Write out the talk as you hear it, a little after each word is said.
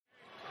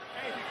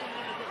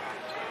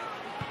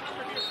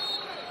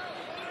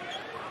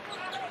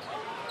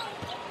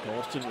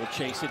Golston will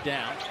chase it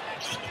down.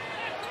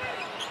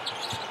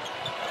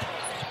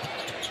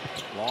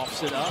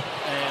 Lofts it up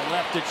and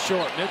left it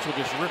short. Mitchell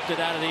just ripped it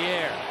out of the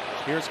air.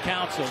 Here's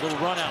Council, little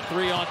run out,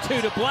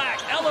 3-on-2 to Black,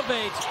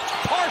 elevates,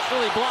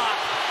 partially blocked.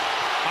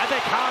 I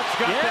think Hodge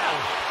got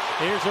that.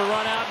 Here's a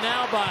run out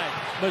now by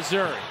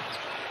Missouri.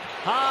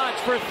 Hodge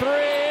for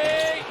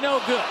three,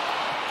 no good.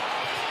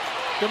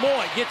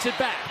 Demoy gets it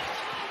back.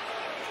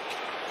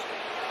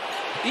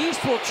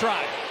 East will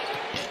try it.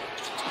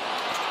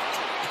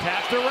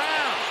 Tapped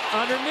around,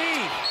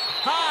 underneath.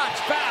 Hodge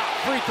foul,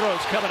 free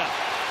throws coming up.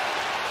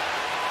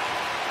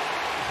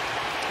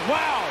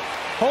 Wow,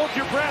 hold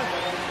your breath.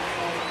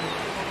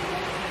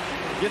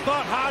 You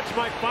thought Hodge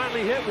might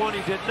finally hit one,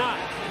 he did not.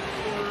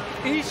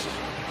 East,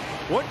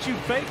 once you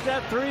fake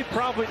that three,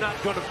 probably not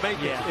going to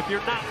make it if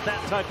you're not that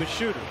type of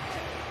shooter.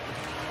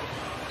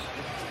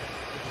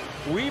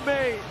 We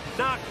may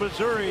knock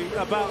Missouri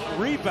about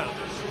rebounding,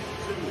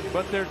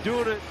 but they're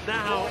doing it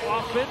now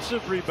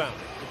offensive rebounding.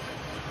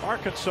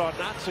 Arkansas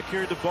not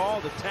securing the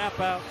ball, the tap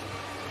out.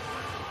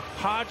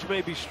 Hodge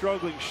may be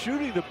struggling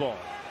shooting the ball,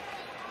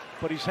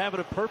 but he's having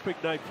a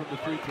perfect night from the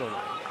free throw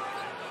line.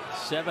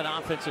 7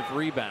 offensive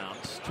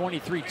rebounds,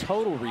 23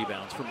 total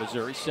rebounds for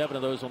Missouri, 7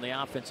 of those on the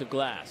offensive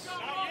glass.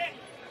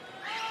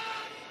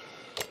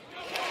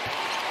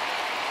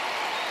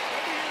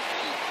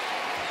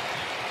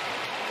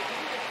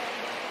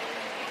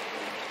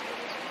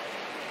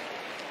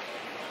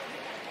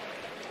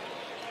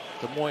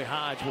 Demoy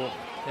Hodge will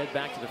head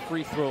back to the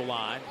free throw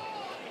line,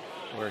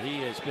 where he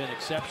has been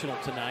exceptional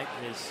tonight.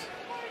 His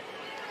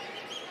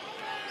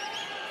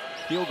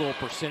field goal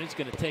percentage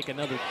going to take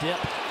another dip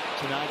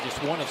tonight,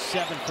 just 1 of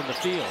 7 from the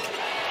field.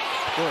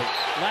 Good.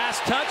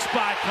 Last touch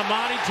by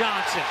Kamani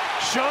Johnson.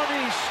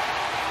 Shawnee's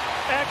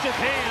active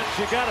hands,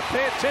 you got to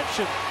pay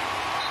attention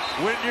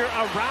when you're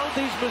around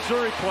these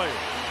Missouri players.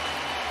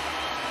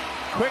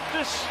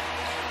 Quickness,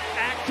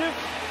 active.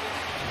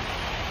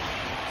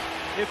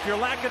 If you're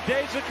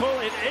lackadaisical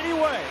in any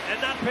way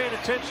and not paying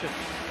attention,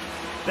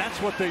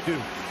 that's what they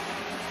do.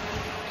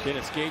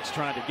 Dennis Gates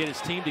trying to get his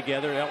team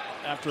together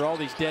after all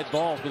these dead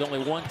balls with only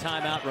 1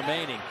 timeout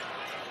remaining.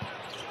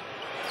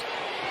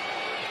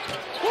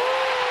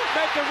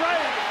 Make it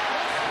right.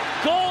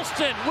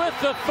 Golston with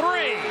the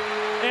 3,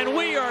 and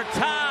we are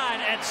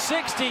tied at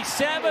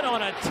 67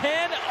 on a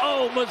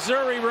 10-0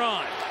 Missouri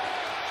run.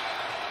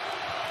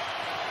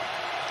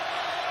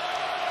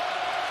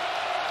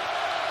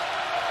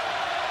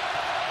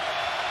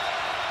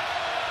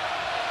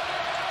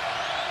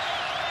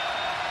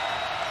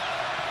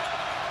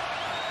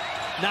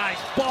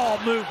 Nice ball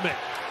movement.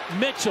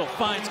 Mitchell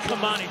finds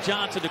Kamani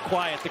Johnson to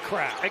quiet the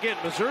crowd. Again,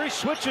 Missouri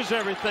switches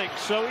everything,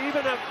 so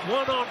even at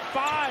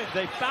 1-on-5,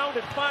 they found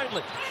it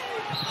finally.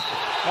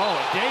 Oh,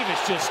 and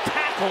Davis just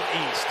tackled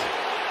East.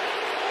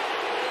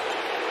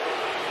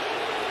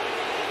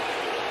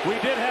 We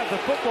did have the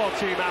football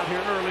team out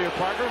here earlier,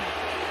 Parker.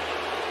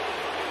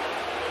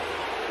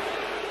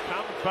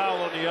 Common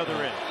foul on the other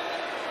end.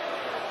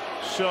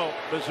 So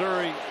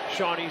Missouri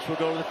Shawnees will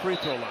go to the free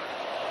throw line.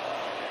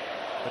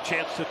 A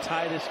chance to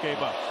tie this game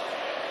up.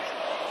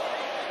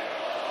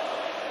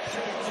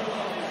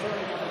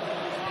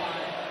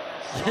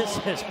 This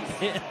has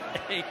been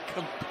a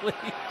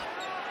complete...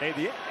 Hey,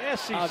 the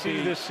SEC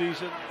this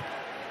season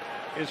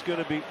is going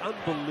to be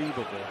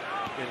unbelievable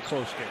in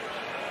close games.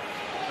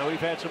 Now, we've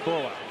had some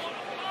blowouts.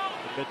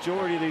 The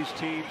majority of these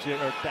teams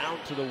are down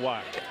to the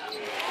wire.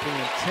 The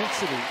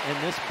intensity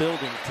in this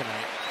building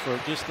tonight for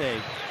just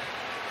a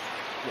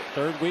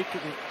 3rd week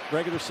of the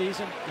regular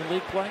season in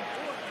league play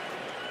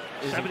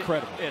is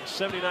incredible. And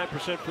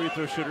 79% free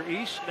throw shooter.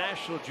 East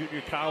National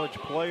Junior College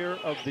Player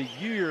of the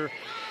Year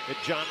at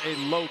John A.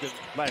 Logan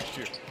last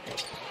year.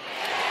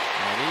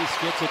 And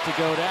East gets it to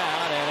go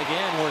down, and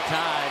again we're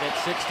tied at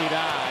 69.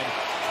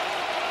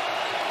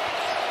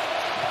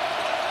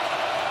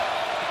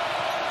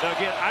 Now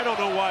again, I don't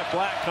know why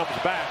Black comes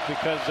back,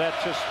 because that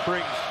just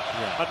brings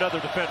another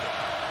defender.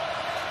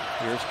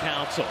 Here's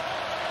Council.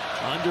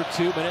 Under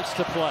 2 minutes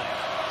to play.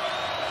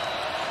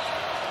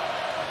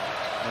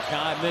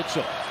 Makai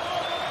Mitchell.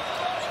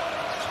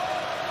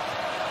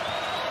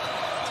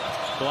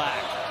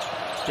 Black.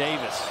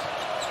 Davis.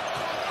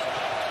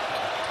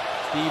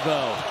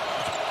 Devo.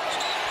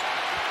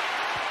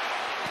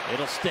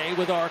 It'll stay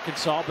with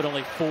Arkansas, but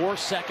only 4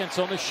 seconds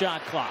on the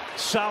shot clock.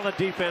 Solid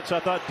defense. I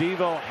thought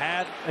Devo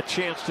had a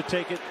chance to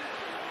take it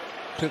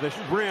to the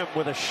rim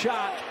with a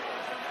shot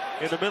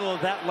in the middle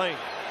of that lane.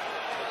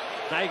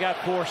 Now you got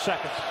 4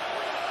 seconds.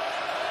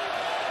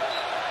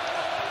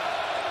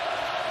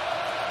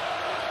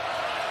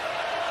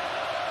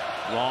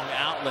 Long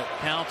outlet.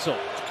 Council.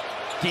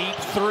 Deep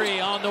 3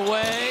 on the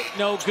way.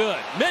 No good.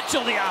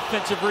 Mitchell the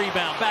offensive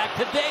rebound. Back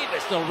to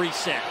Davis. They'll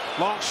reset.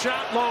 Long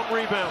shot, long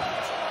rebound.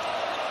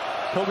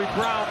 Kobe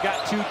Brown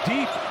got too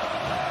deep.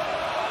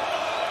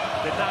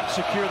 Did not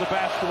secure the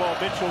basketball.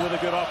 Mitchell with a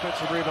good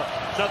offensive rebound.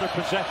 Another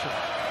possession.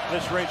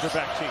 This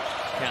Razorback team.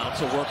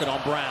 Council working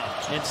on Brown.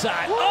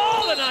 Inside.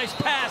 Oh, the nice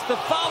pass. The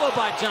follow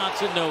by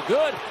Johnson. No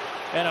good.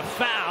 And a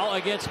foul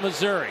against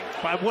Missouri.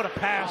 By what a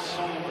pass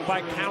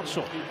by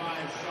Council.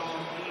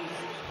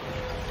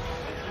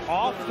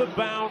 Off the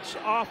bounce,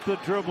 off the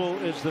dribble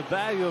is the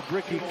value of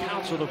Ricky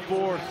Council, the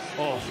fourth.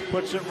 Oh,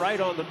 puts it right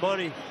on the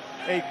money.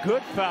 A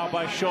good foul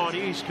by Sean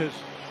East because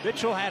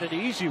Mitchell had an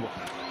easy one.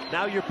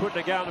 Now you're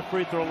putting a guy on the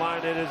free throw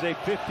line that is a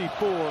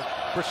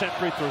 54%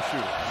 free throw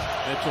shooter.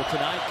 Mitchell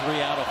tonight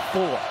 3 out of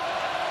 4.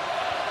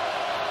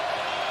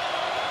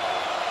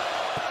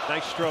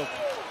 Nice stroke.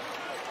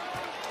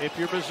 If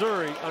you're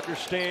Missouri,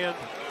 understand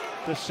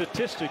the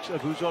statistics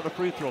of who's on the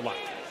free throw line.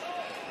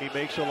 He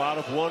makes a lot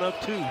of 1 of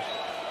 2s.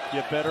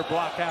 You better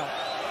block out.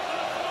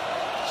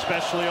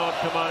 Especially on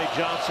Kamani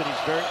Johnson. He's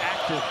very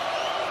active.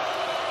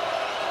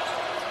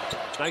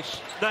 Nice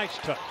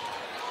touch.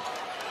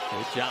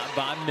 Good job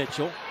by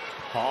Mitchell.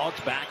 Hogs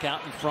back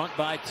out in front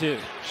by 2.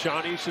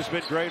 Sean East has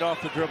been great off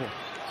the dribble.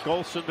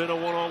 Golson been a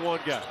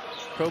one-on-one guy.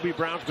 Kobe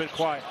Brown's been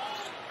quiet.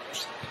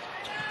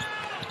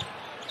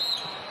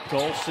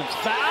 Golson's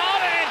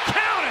fouled and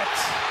count it!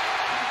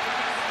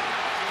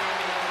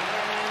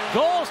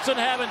 Golson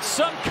having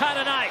some kind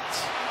of night.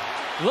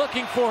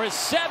 Looking for his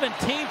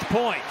 17th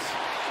point.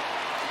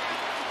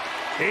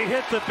 He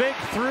hit the big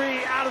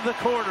 3 out of the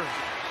corner.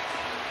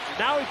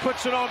 Now he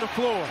puts it on the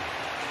floor.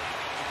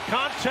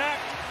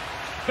 Contact,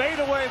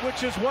 fadeaway,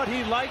 which is what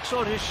he likes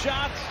on his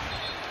shots.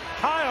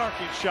 High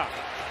arcing shot.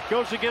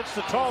 Goes against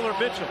the taller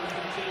Mitchell.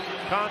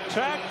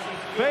 Contact,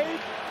 fade,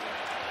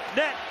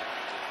 net.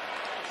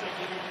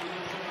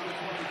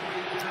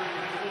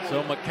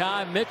 So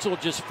Makhi Mitchell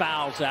just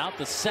fouls out.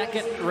 The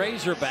second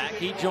Razorback.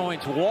 He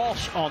joins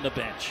Walsh on the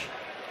bench.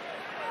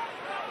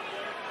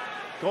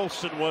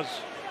 Golson was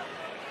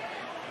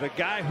the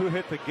guy who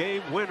hit the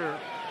game winner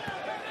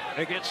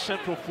against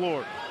Central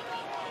Florida.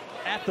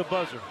 At the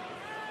buzzer.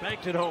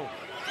 Banked it home.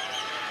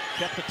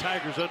 Kept the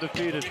Tigers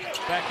undefeated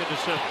back in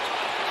December.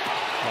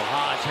 Well,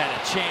 Hodge had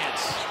a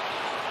chance.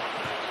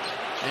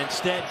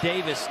 Instead,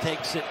 Davis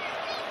takes it.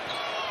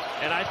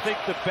 And I think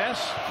the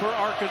best for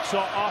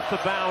Arkansas off the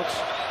bounce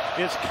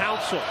is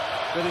Council,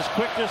 with his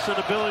quickness and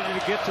ability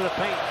to get to the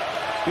paint,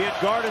 being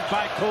guarded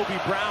by Kobe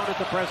Brown at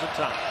the present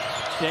time.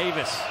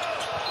 Davis,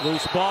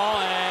 loose ball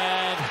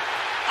and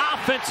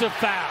offensive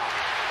foul.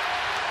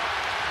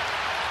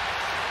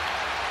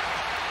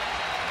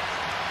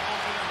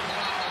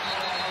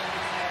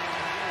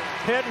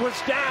 Head was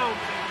down.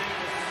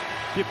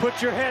 You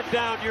put your head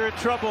down, you're in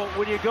trouble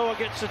when you go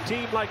against a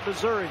team like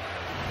Missouri.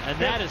 And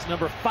that is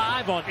number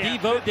 5 on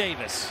Devo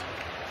Davis.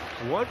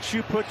 Once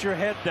you put your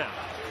head down.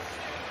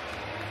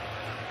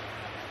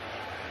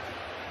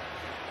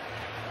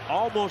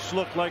 Almost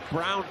looked like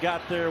Brown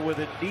got there with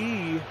a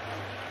knee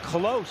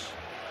close.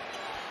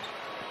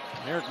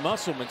 Eric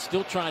Musselman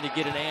still trying to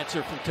get an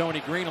answer from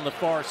Tony Green on the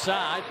far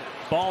side.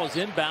 Ball is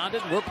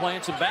inbounded. We're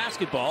playing some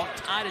basketball.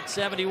 Tied at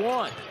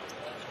 71.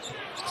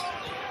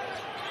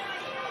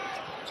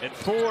 And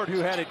Ford, who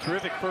had a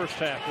terrific first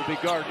half, will be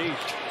guarding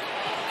East.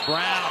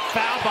 Brown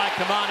fouled by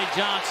Kamani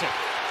Johnson.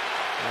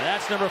 And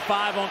that's number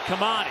 5 on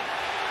Kamani.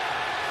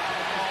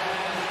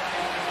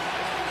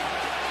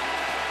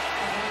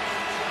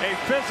 A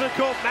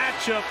physical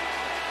matchup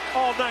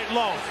all night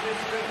long.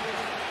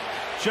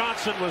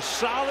 Johnson was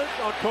solid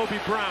on Kobe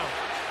Brown.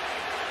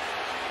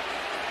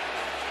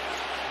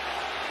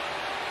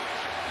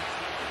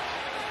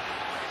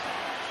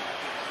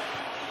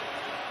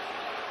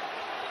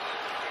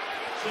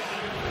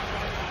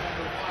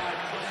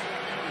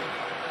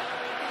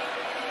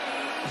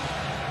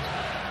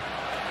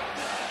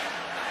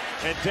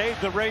 And Dave,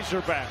 the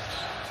Razorbacks.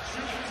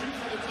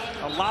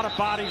 A lot of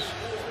bodies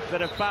that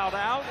have fouled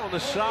out on the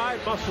side.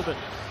 Musselman.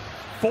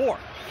 4.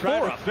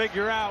 Trying to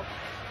figure out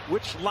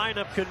which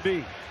lineup can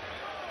be.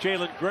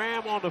 Jalen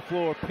Graham on the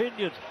floor.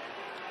 Pinion.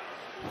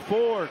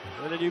 Ford.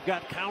 And then you've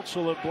got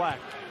Council in black.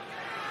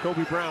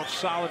 Kobe Brown,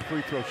 solid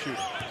free throw shooter.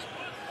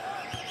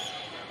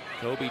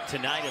 Kobe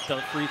tonight at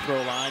the free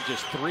throw line,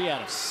 just 3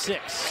 out of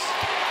 6.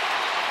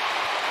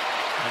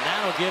 And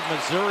that'll give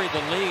Missouri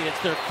the lead. It's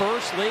their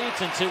first lead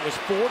since it was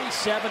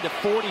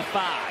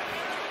 47-45.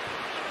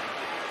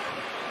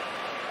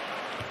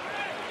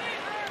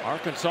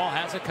 Arkansas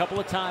has a couple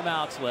of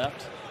timeouts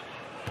left.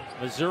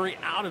 Missouri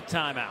out of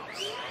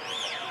timeouts.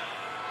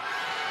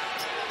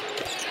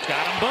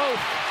 Got them both.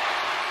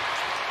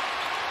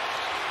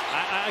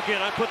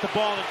 Again, I put the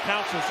ball in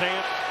Council's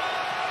hand.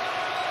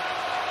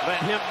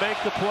 Let him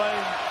make the play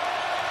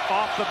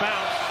off the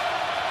bounce.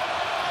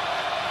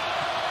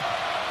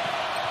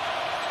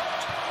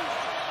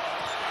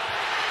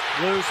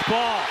 Loose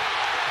ball.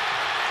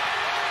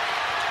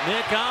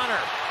 Nick Honor.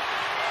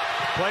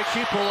 Play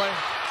keep away.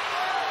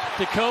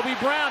 To Kobe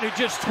Brown, who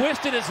just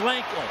twisted his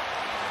ankle.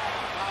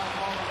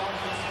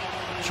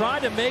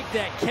 Tried to make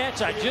that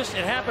catch.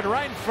 It happened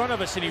right in front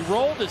of us, and he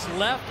rolled his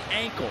left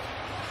ankle.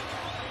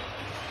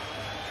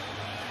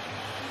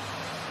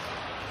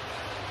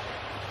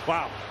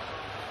 Wow.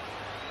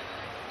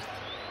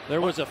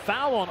 There was a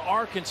foul on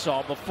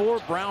Arkansas before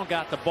Brown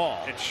got the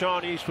ball. And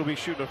Sean East will be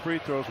shooting the free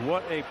throws.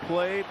 What a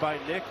play by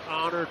Nick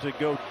Honor to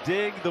go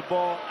dig the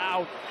ball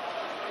out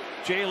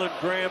Jalen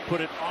Graham put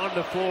it on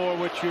the floor,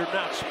 which you're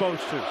not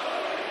supposed to.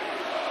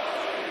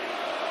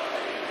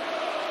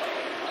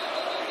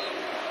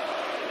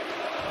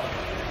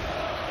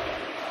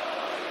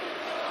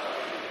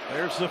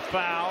 There's the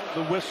foul.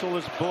 The whistle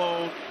is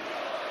blown.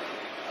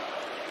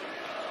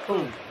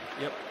 Oh,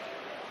 yep.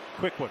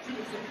 Quick one.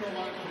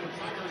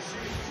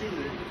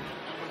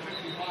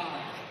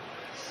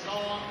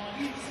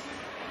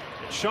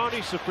 Sean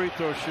East, the free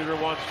throw shooter,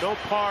 wants no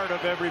part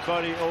of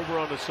everybody over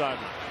on the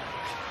sideline.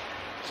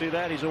 See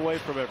that? He's away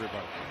from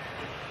everybody.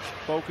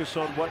 Focus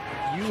on what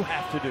you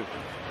have to do.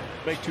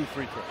 Make 2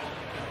 free throws.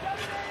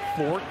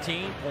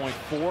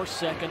 14.4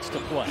 seconds to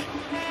play.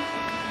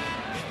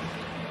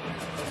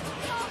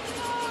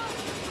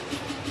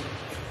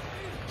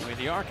 I mean,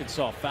 the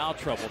Arkansas foul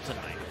trouble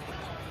tonight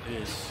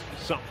is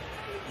something.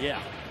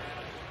 Yeah.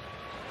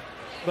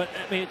 But,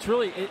 I mean, it's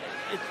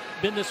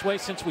been this way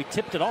since we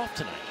tipped it off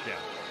tonight. Yeah.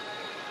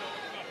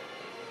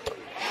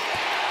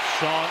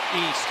 Sean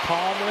East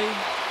calmly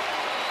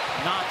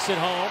knocks it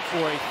home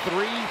for a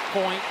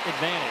 3-point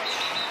advantage.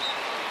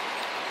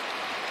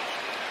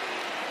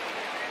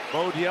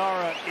 Mo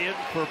Diarra in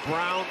for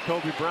Brown.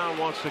 Kobe Brown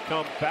wants to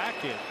come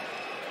back in.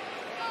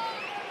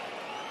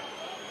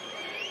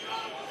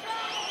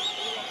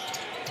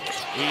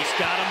 East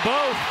got them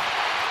both.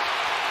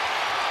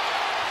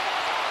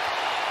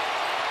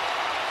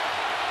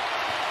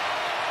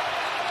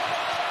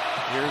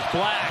 Here's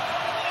Black.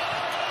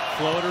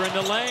 Floater in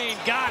the lane.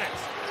 Got it.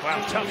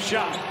 Wow, tough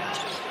shot.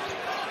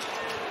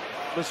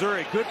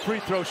 Missouri, good free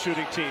throw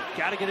shooting team.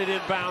 Got to get it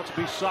inbounds,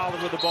 be solid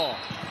with the ball.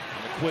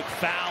 And a quick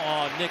foul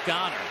on Nick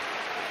Honor.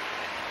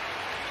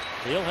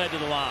 He'll head to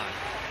the line.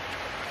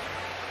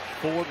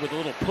 Forward with a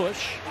little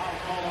push.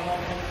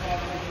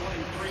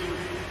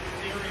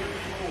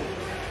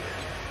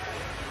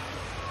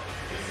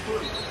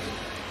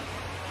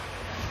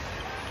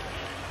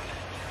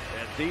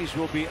 And these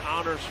will be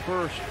Honor's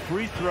first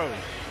free throws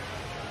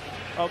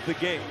of the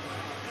game.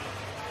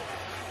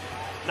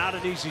 Not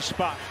an easy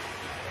spot.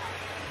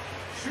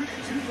 Shooting 2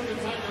 for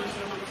the Tigers,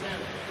 number 10,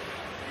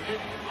 Nick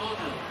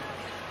Honor.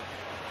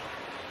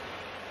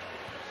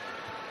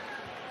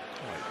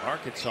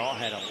 Arkansas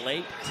had a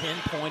late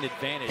 10-point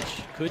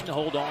advantage. Couldn't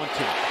hold on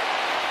to it.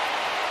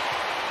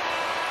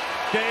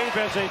 Dave,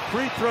 as a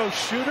free throw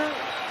shooter,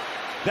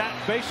 that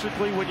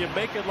basically, when you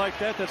make it like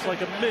that, that's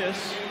like a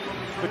miss,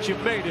 but you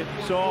made it,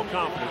 so all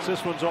confidence.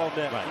 This one's all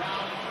net. Right.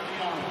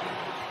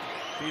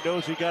 He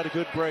knows he got a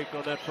good break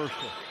on that first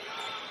one.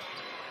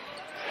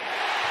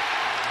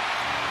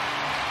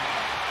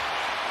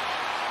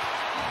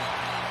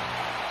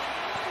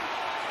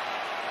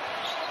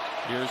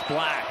 Here's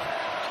Black.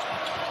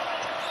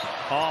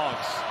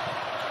 Hogs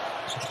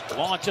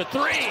launch a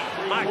 3.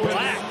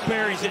 Black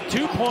buries it.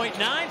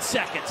 2.9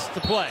 seconds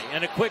to play,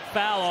 and a quick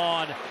foul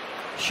on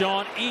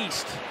Sean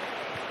East.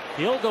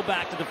 He'll go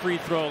back to the free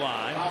throw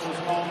line.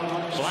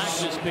 Black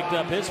just picked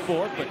up his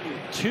 4th, but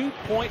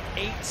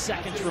 2.8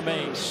 seconds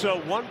remain. So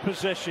one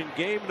possession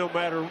game, no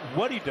matter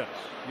what he does.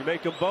 You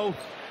make them both.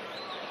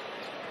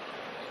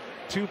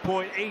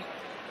 2.8.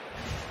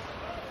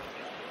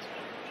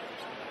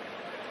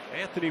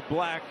 Anthony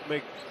Black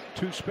make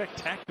 2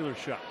 spectacular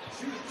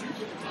shots.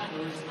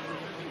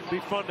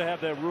 Be fun to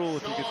have that rule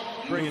if you could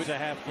bring it to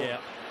half court. Yeah.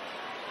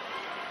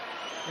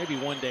 Maybe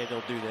one day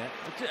they'll do that.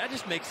 That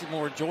just makes it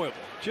more enjoyable.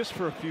 Just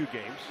for a few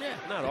games. Yeah.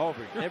 Not all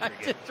every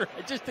game.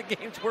 Just the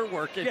games we're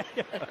working.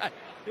 Yeah.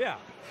 Yeah.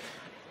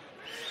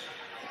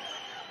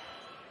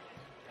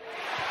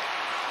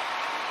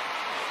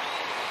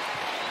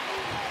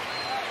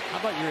 How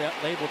about you're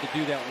able to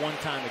do that one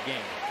time a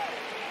game?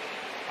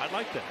 I'd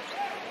like that.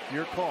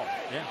 Your call.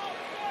 Yeah.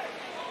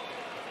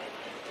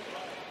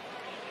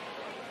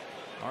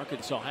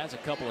 Arkansas has a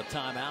couple of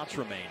timeouts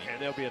remaining.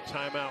 And there'll be a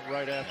timeout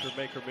right after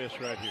make or miss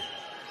right here.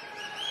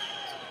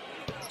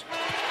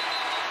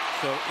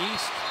 So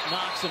East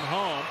knocks him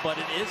home, but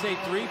it is a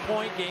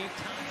 3-point game.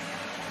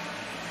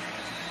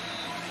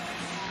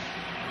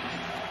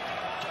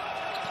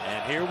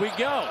 And here we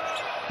go.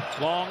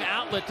 Long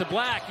outlet to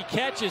Black. He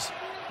catches,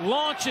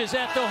 launches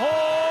at the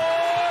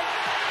horn.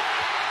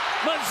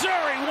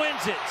 Missouri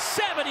wins it,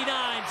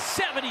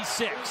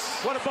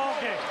 79-76. What a ball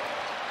game.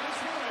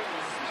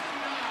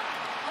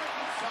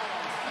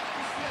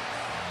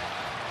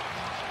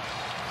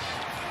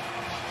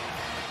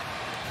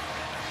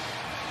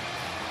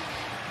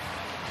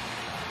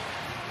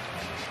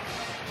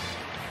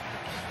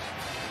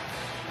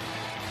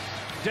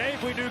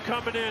 Dave, we knew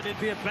coming in it'd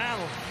be a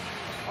battle.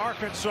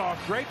 Arkansas,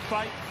 great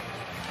fight.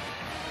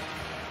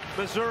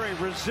 Missouri,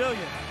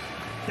 resilient.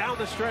 Down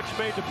the stretch,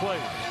 made the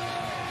plays.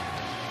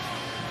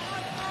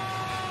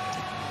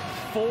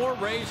 4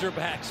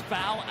 Razorbacks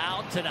foul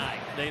out tonight.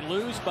 They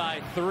lose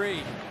by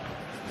 3.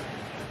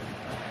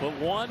 But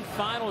one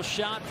final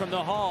shot from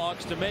the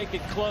Hogs to make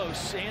it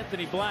close.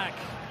 Anthony Black.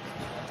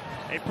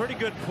 A pretty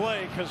good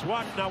play, because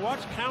watch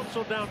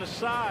Council down the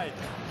side.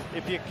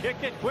 If you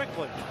kick it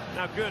quickly.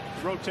 Now good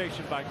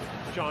rotation by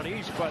Sean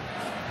East, but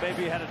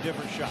maybe he had a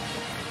different shot.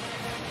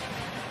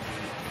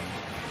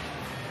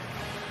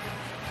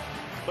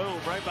 Boom,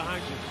 right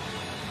behind you.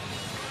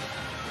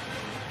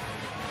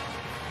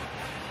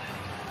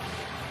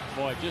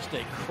 Boy, just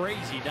a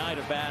crazy night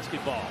of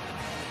basketball.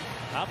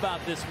 How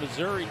about this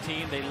Missouri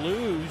team? They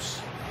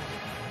lose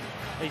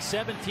a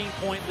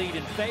 17-point lead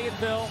in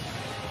Fayetteville.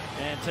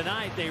 And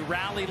tonight they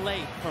rally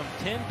late from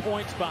 10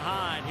 points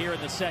behind here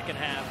in the second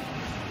half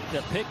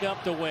to pick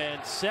up the win,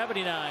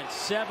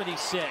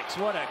 79-76.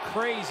 What a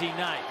crazy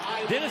night.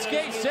 Dennis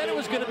Gates said it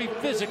was going to be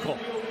physical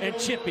and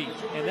chippy,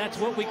 and that's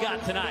what we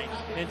got tonight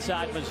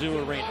inside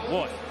Mizzou Arena.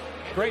 Boy,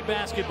 great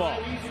basketball.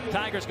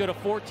 Tigers go to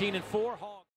 14-4.